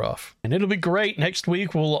 That's real rough. And it'll be great. Next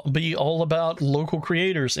week will be all about local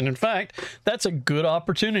creators. And in fact, that's a good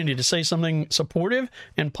opportunity to say something supportive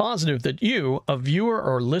and positive that you, a viewer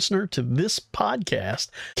or listener to this podcast,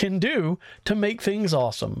 can do to make things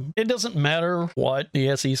awesome. It doesn't matter what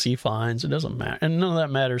the SEC finds. It doesn't matter. And none of that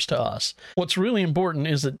matters to us. What's really important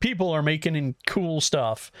is that people are making cool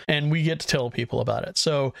stuff, and we get to tell people about it.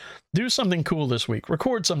 So do something cool this week.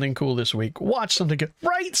 Record something cool this week. Watch something good.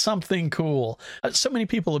 Write something cool. So many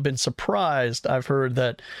people have been surprised. I've heard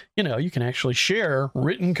that, you can actually share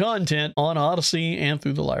written content on Odyssey and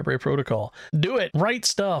through the library protocol. Do it. Write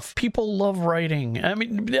stuff. People love writing. I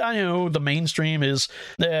mean, I know the mainstream is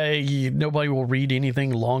nobody will read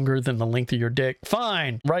anything longer than the length of your dick.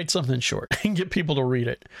 Fine. Write something short and get people to read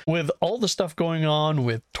it. With all the stuff going on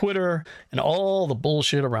with Twitter and all the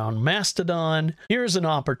bullshit around Mastodon, here's an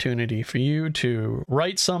opportunity for you to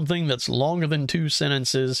write something that's longer than 2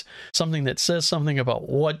 sentences, something that says something about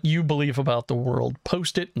what you believe about the world.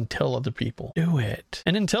 Post it and tell other people. Do it.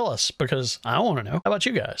 And then tell us, because I want to know. How about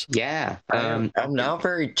you guys? Yeah. I'm now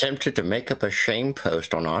very tempted to make up a shame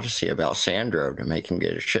post on Odyssey about Sandro to make him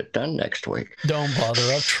get his shit done next week. Don't bother.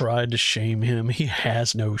 I've tried to shame him. He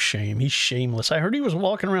has no shame. He's shameless. I heard he was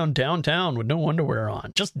walking around downtown with no underwear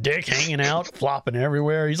on. Just dick hanging out, flopping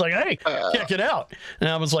everywhere. He's like, hey, check it out. And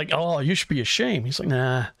I was like, oh, you should be ashamed. He's like,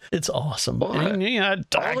 nah, it's awesome. And,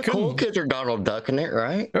 all the cool kids are Donald Ducking it,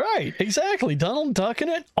 right? Right, exactly. Donald Ducking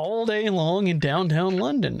it all day long in downtown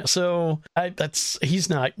London. So he's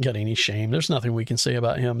not got any shame. There's nothing we can say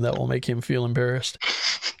about him that will make him feel embarrassed.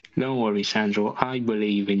 Don't worry, Sandro. I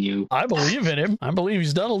believe in you. I believe in him. I believe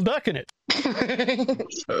he's Donald Ducking it.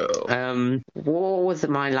 What was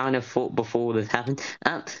my line of thought before this happened?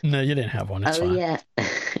 No, you didn't have one. It's fine. Yeah.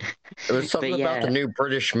 It was something about the new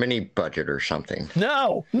British mini budget or something.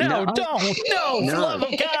 No, don't. No, for love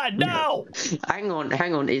of God, no. Hang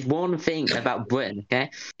on. It's one thing about Britain, okay?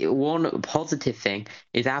 One positive thing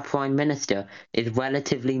is our Prime Minister is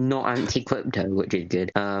relatively not anti-crypto, which is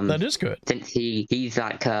good. That is good. Since he's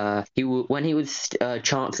like when he was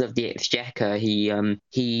Chancellor of the Exchequer,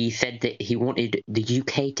 he said that he wanted the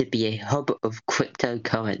UK to be a hub of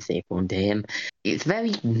cryptocurrency. According to him, it's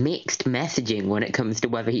very mixed messaging when it comes to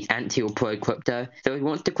whether he's anti or pro crypto. So he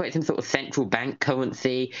wants to create some sort of central bank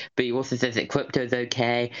currency, but he also says that crypto's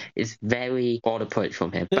okay. It's very odd approach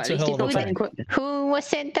from him. It's but at least he's not thing. Who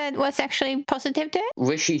was it that was actually positive to it?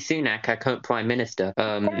 Rishi Sunak, our current Prime Minister.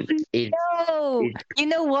 You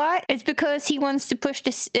know what? It's because he wants to push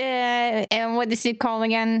this. What is it called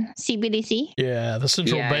again? CBDC. Yeah, the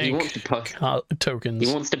central bank he wants to push, tokens.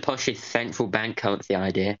 He wants to push his central bank currency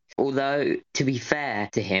idea. Although, to be fair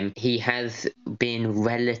to him, he has been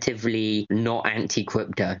relatively not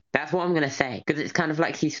anti-crypto. That's what I'm going to say. Because it's kind of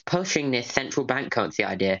like he's pushing this central bank currency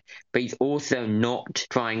idea, but he's also not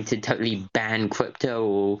trying to totally ban crypto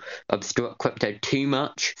or obstruct crypto too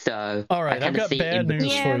much. So, all right, I've got bad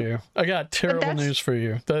news for you. I got terrible news for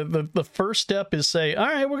you. The first step is say, all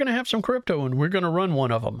right, we're going to have some crypto and we're going to run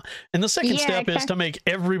one of them. And the second step is to make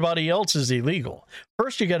everybody else's illegal.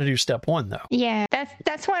 First, you got to do step one, though. Yeah,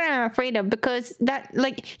 that's what I'm afraid of, because that,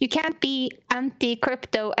 like, you can't be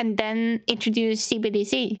anti-crypto and then introduce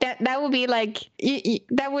CBDC. That would be like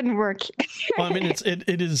that wouldn't work. Well, I mean,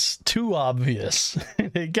 it is too obvious.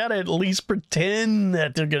 They got to at least pretend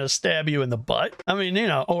that they're going to stab you in the butt. I mean,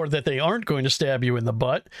 or that they aren't going to stab you in the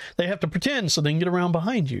butt. They have to pretend so they can get around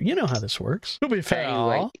behind you. You know how this works. It'll be fair.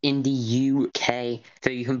 Anyway, in the UK, so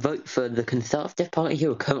you can vote for the Conservative Party,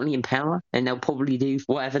 who are currently in power, and they'll probably do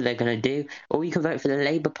whatever they're going to do, or you can vote for the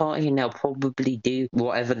Labour Party and they'll probably do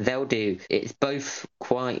whatever they'll do. It's both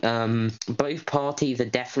quite both parties are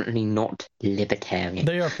definitely not libertarian.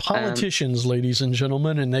 They are politicians, ladies and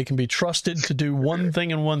gentlemen, and they can be trusted to do one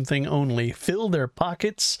thing and one thing only: fill their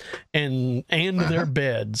pockets and their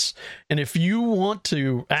beds. And if you want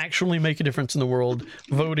to actually make a difference in the world,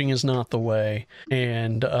 voting is not the way,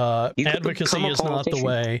 and advocacy is not the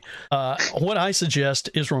way. What I suggest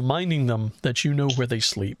is reminding them that you know where they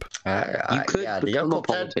sleep. The Uncle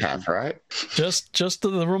Ted path, right? Just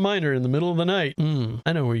the reminder in the middle of the night.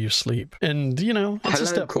 I know where you sleep, and it's a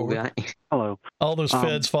step forward. Hello. All those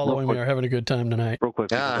feds following me are having a good time tonight. Real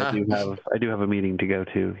quick, I do have a meeting to go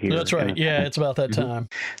to here. That's right. Yeah, it's about that time.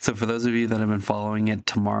 So for those of you that have been following it,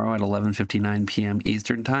 tomorrow at 11:59 p.m.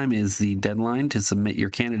 Eastern Time is the deadline to submit your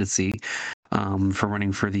candidacy for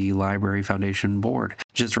running for the Library Foundation Board.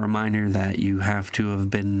 Just a reminder that you have to have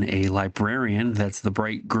been a librarian, that's the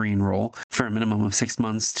bright green role, for a minimum of 6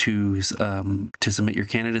 months to submit your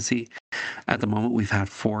candidacy. At the moment, we've had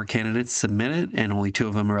 4 candidates submit it, and only 2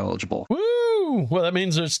 of them are eligible. Woo! Well, that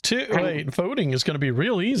means there's 2. Wait, voting is going to be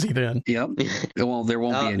real easy then. Yep. Well, there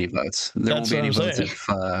won't be any votes. There won't be any votes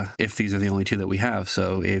if these are the only 2 that we have.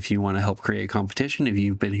 So if you want to help create competition, if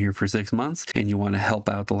you've been here for 6 months and you want to help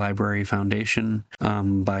out the Library Foundation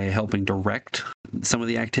by helping direct some of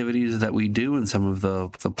the activities that we do and some of the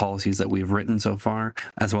policies that we've written so far,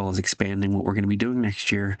 as well as expanding what we're going to be doing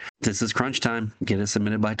next year, this is crunch time. Get it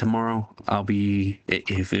submitted by tomorrow. I'll be,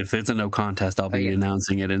 if it's a no contest, I'll be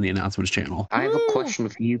announcing it in the announcements channel. I have a question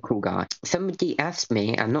for you, cool guy. Somebody asked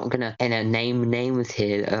me, I'm not going to name names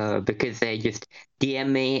here because they just DM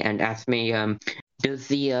me and ask me, does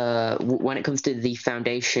the when it comes to the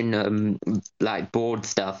foundation like board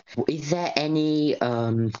stuff, is there any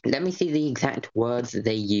let me see the exact words that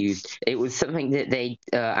they used. It was something that they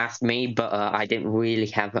asked me, but I didn't really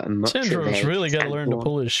have much. Sandro's really got to learn to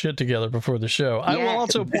pull his shit together before the show. I will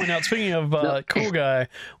also point out, speaking of cool guy,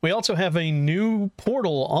 we also have a new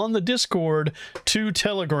portal on the Discord to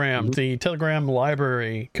Telegram, the Telegram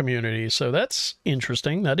library community. So that's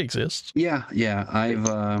interesting. That exists. Yeah.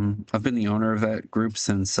 I've been the owner of that group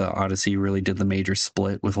since Odyssey really did the major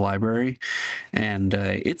split with library, and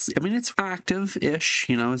it's active-ish.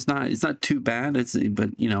 It's not too bad. But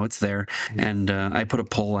it's there, and I put a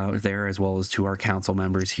poll out there as well as to our council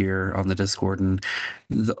members here on the Discord, and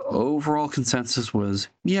the overall consensus was,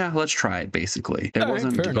 let's try it. Basically, it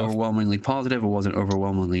wasn't overwhelmingly positive. It wasn't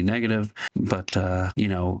overwhelmingly negative, but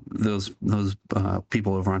those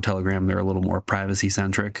people over on Telegram, they're a little more privacy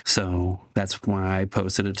centric, so that's why I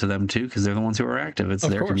posted it to them too, because they're the ones who are active. It's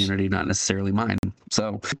their community, not necessarily mine.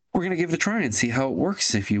 So we're gonna give it a try and see how it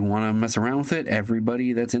works. If you want to mess around with it,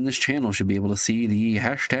 everybody that's in this channel should be able to see the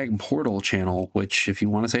 #portal channel, which if you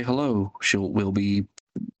want to say hello, we'll be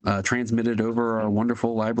transmitted over our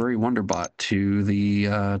wonderful library Wonderbot to the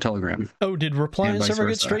Telegram. Oh, did replies ever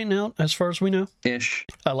get straightened out, as far as we know? Ish.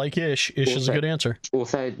 I like ish. Ish is a good answer.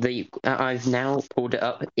 Also, I've now pulled it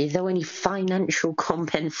up. Is there any financial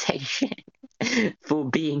compensation for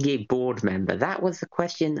being a board member? That was the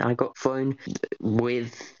question I got thrown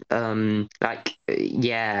with.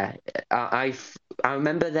 I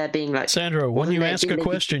remember there being like... Sandro, when you ask a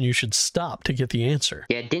question, you should stop to get the answer.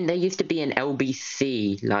 Yeah, didn't there used to be an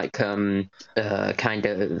LBC, like, kind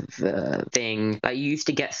of thing? Like, you used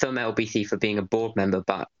to get some LBC for being a board member,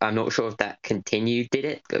 but I'm not sure if that continued, did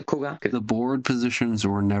it, Kuga? The board positions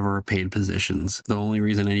were never paid positions. The only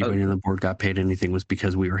reason anybody on the board got paid anything was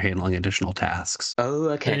because we were handling additional tasks. Oh,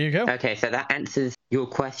 okay. There you go. Okay, so that answers your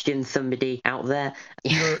question, somebody out there.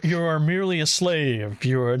 You are merely a slave.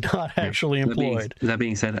 You are not actually employed. That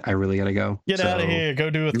being said, I really gotta go. Get out of here. Go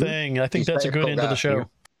do a thing. I think that's a good end to the show.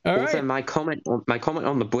 Also, right. my comment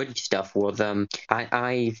on the bridge stuff was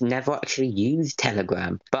I've never actually used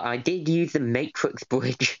Telegram, but I did use the Matrix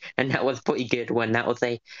bridge, and that was pretty good when that was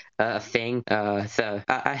a thing. So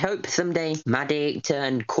I hope someday Madiactor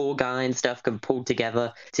and Core Guy and stuff can pull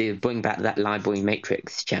together to bring back that Library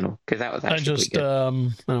Matrix channel, because that was actually pretty good.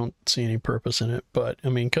 I don't see any purpose in it, but I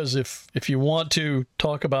mean, because if you want to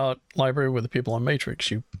talk about Library with the people on Matrix,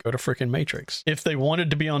 you go to frickin' Matrix. If they wanted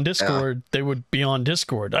to be on Discord, they would be on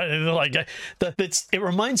Discord. It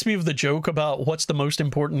reminds me of the joke about what's the most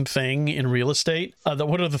important thing in real estate.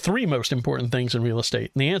 What are the three most important things in real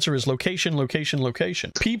estate? And the answer is location, location,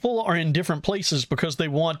 location. People are in different places because they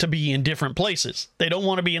want to be in different places. They don't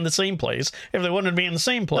want to be in the same place. If they wanted to be in the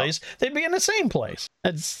same place, they'd be in the same place.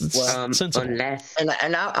 It's sensible.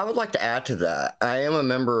 And I would like to add to that. I am a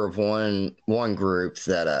member of one group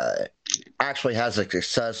that actually has a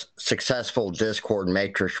successful Discord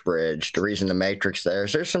Matrix bridge. The reason the Matrix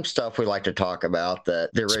there's some stuff we like to talk about that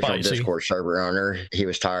the original Discord server owner, he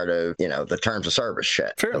was tired of, the terms of service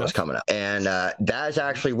shit that was coming up. And that has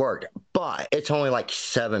actually worked. But it's only like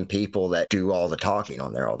 7 people that do all the talking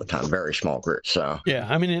on there all the time. Very small group. So yeah,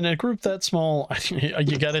 I mean, in a group that small,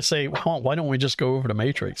 you got to say, why don't we just go over to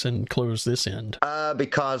Matrix and close this end?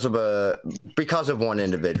 Because of one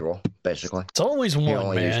individual, basically. It's always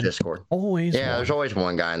one, man. Use Discord. Always. Yeah, there's always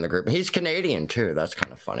one guy in the group. He's Canadian too. That's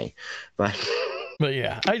kind of funny, but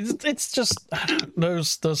yeah, it's just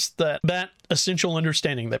that essential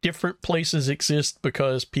understanding that different places exist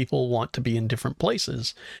because people want to be in different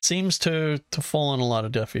places seems to fall on a lot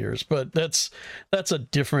of deaf ears. But that's a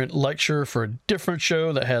different lecture for a different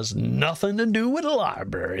show that has nothing to do with a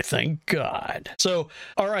library, thank God. So,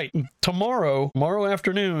 all right, tomorrow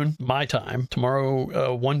afternoon, my time,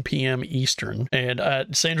 1 p.m. Eastern, and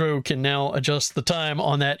Sandro can now adjust the time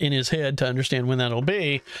on that in his head to understand when that'll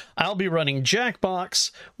be. I'll be running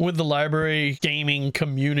Jackbox with the library gaming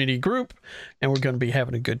community group, and we're going to be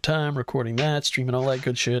having a good time recording that, streaming all that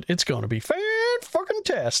good shit. It's going to be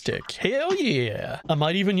fan-fucking-tastic. Hell yeah. I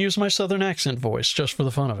might even use my southern accent voice just for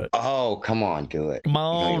the fun of it. Oh, come on, do it. Come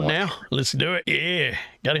on now. Let's do it. Yeah.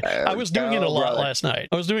 Got it. I was doing it a lot last night.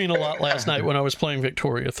 When I was playing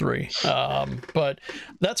Victoria 3. But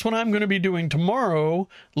that's what I'm going to be doing tomorrow.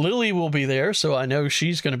 Lily will be there, so I know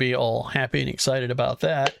she's going to be all happy and excited about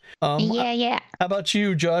that. Yeah. How about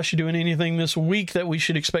you, Josh? You doing anything this week that we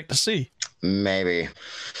should expect to see? Maybe.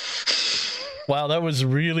 Wow, that was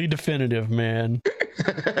really definitive, man.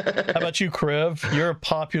 How about you, Krev? You're a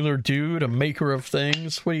popular dude, a maker of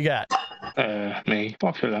things. What do you got? Me?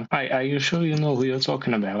 Popular? Are you sure you know who you're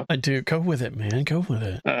talking about? I do. Go with it, man. Go with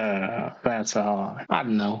it. That's all. I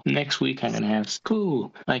don't know. Next week I'm gonna have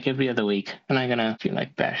school, like every other week, and I'm gonna feel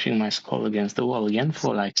like bashing my skull against the wall again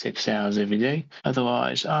for like 6 hours every day.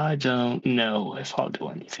 Otherwise, I don't know if I'll do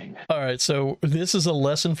anything. All right, so this is a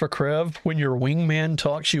lesson for Krev. When your wingman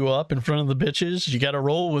talks you up in front of the bitches, you gotta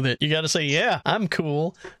roll with it. You gotta say, yeah, I'm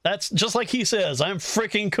cool. That's just like he says, I'm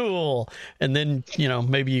freaking cool. And then,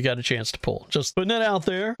 maybe you got a chance to pull. Just putting it out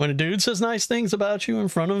there. When a dude says nice things about you in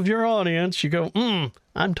front of your audience, you go,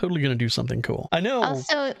 I'm totally going to do something cool. I know.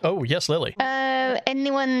 Also, oh, yes, Lily.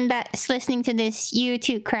 Anyone that's listening to this, you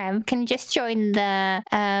too, Cram, can just join the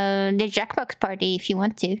Jackbox party if you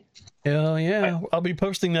want to. Hell yeah. I'll be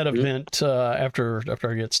posting that event after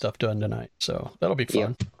I get stuff done tonight. So that'll be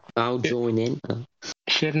fun. Yeah. I'll join in.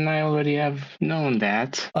 Shouldn't I already have known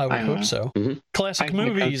that? I would hope so. Mm-hmm. Classic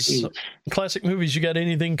movies. Classic movies. You got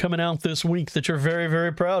anything coming out this week that you're very,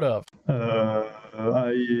 very proud of?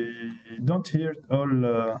 I don't hear all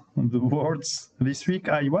the words this week.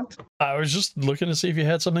 What? I was just looking to see if you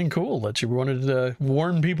had something cool that you wanted to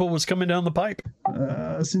warn people was coming down the pipe.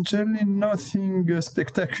 Sincerely, nothing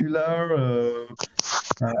spectacular.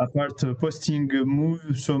 Apart posting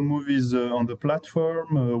some movies on the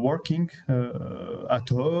platform, working at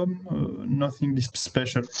home, nothing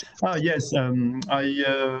special. Yes, I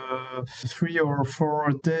 3 or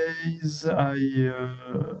 4 days I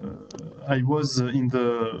was in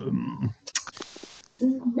the.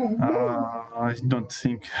 I don't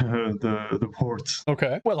think the port.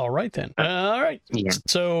 Okay. Well, all right then. All right. Yeah.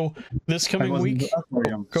 So this coming week.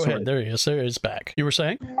 Go ahead. There he is. There he is back. You were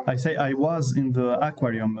saying? I say I was in the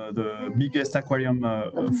aquarium, the biggest aquarium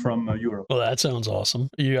from Europe. Well, that sounds awesome.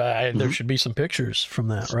 There should be some pictures from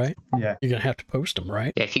that, right? Yeah. You're gonna have to post them,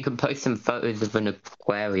 right? Yeah. If you can post some photos of an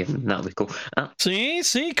aquarium, that would be cool.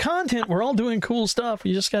 See, content. We're all doing cool stuff.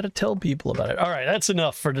 You just got to tell people about it. All right. That's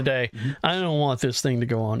enough for today. I don't want this thing to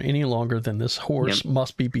go on any longer than this horse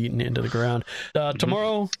must be beaten into the ground.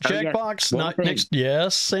 Tomorrow, Jackbox, not next.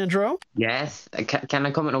 Yes, Sandro? Yes. Can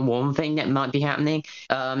I comment on one thing that might be happening?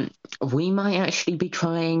 We might actually be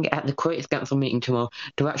trying at the Creators Council meeting tomorrow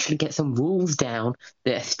to actually get some rules down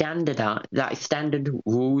that are standard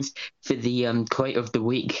rules for the Creator of the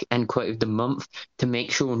Week and Creator of the Month to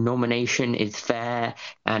make sure nomination is fair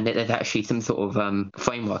and that there's actually some sort of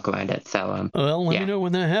framework around it. So, well, let me know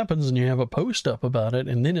when that happens and you have a post up about it,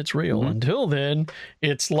 and then it's real. Until then,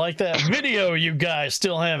 it's like that video you guys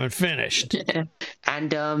still haven't finished.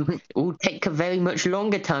 And it will take a very much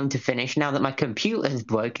longer time to finish now that my computer is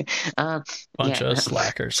broken. Bunch of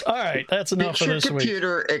slackers. All right, that's enough for this week.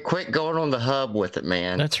 Computer and quit going on the hub with it,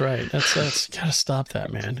 man. That's right. That's gotta stop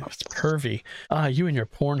that, man. It's pervy. You and your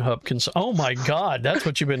Pornhub oh my God, that's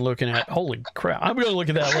what you've been looking at. Holy crap! I'm gonna look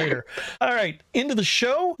at that later. All right, into the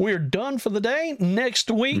show. We're done for the day.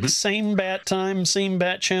 Next week, same bat time, same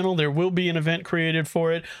bat channel. There will be an event created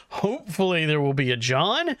for it. Hopefully, there will be a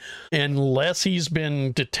John, unless he's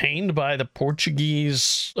been detained by the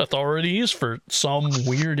Portuguese authorities for some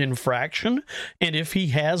weird infraction. And if he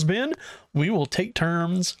has been, we will take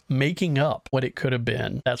turns making up what it could have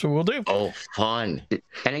been. That's what we'll do. Oh, fun.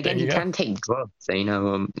 And again, you can take drugs,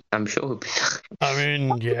 so, I'm sure. I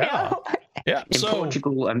mean, yeah. Yeah. In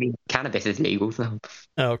Portugal, I mean, cannabis is legal. So.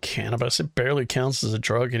 Oh, cannabis. It barely counts as a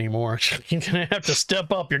drug anymore. You're going to have to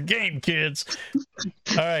step up your game, kids.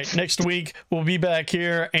 All right. Next week, we'll be back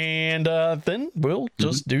here, and then we'll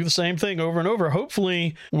just do the same thing over and over.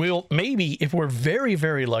 Hopefully, maybe, if we're very,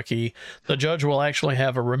 very lucky, the judge will actually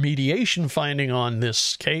have a remediation finding on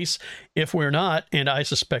this case. If we're not, and I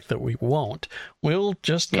suspect that we won't, we'll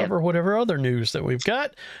just cover whatever other news that we've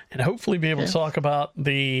got and hopefully be able to talk about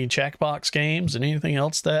the Jackbox games and anything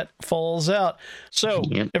else that falls out. So,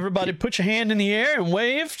 everybody put your hand in the air and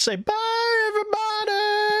wave. Say bye,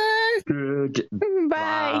 everybody.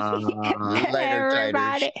 Bye. Later,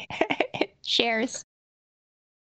 everybody. Cheers.